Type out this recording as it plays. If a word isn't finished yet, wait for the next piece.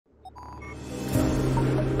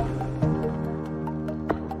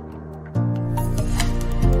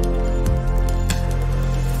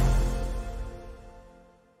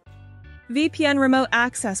VPN remote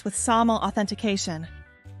access with SAML authentication.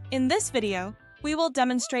 In this video, we will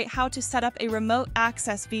demonstrate how to set up a remote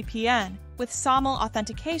access VPN with SAML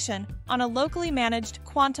authentication on a locally managed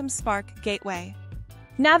Quantum Spark gateway.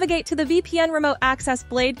 Navigate to the VPN remote access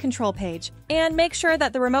blade control page and make sure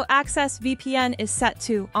that the remote access VPN is set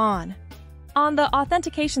to on. On the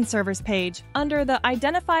Authentication Servers page, under the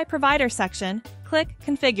Identify Provider section, click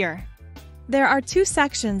Configure. There are two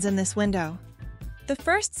sections in this window. The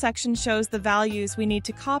first section shows the values we need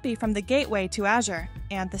to copy from the gateway to Azure,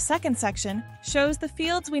 and the second section shows the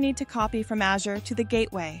fields we need to copy from Azure to the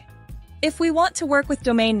gateway. If we want to work with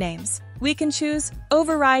domain names, we can choose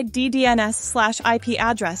Override DDNS/IP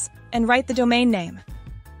address and write the domain name.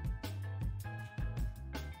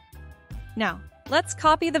 Now, let's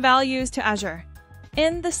copy the values to Azure.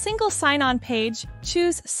 In the single sign-on page,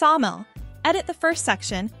 choose SAML, edit the first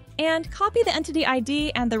section, and copy the entity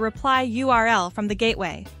ID and the reply URL from the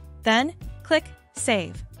gateway. Then, click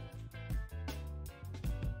Save.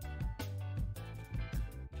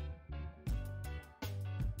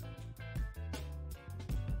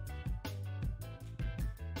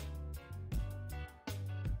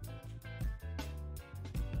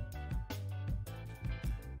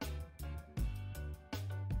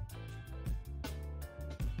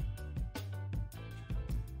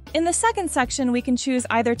 In the second section, we can choose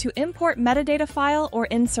either to import metadata file or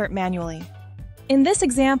insert manually. In this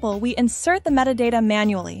example, we insert the metadata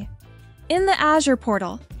manually. In the Azure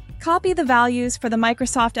portal, copy the values for the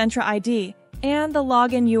Microsoft Entra ID and the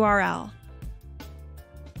login URL.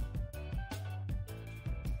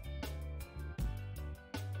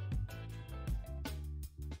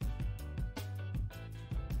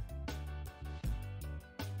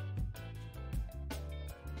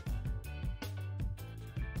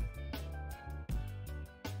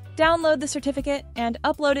 Download the certificate and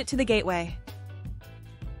upload it to the gateway.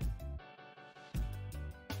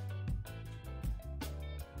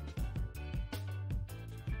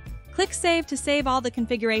 Click Save to save all the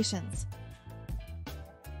configurations.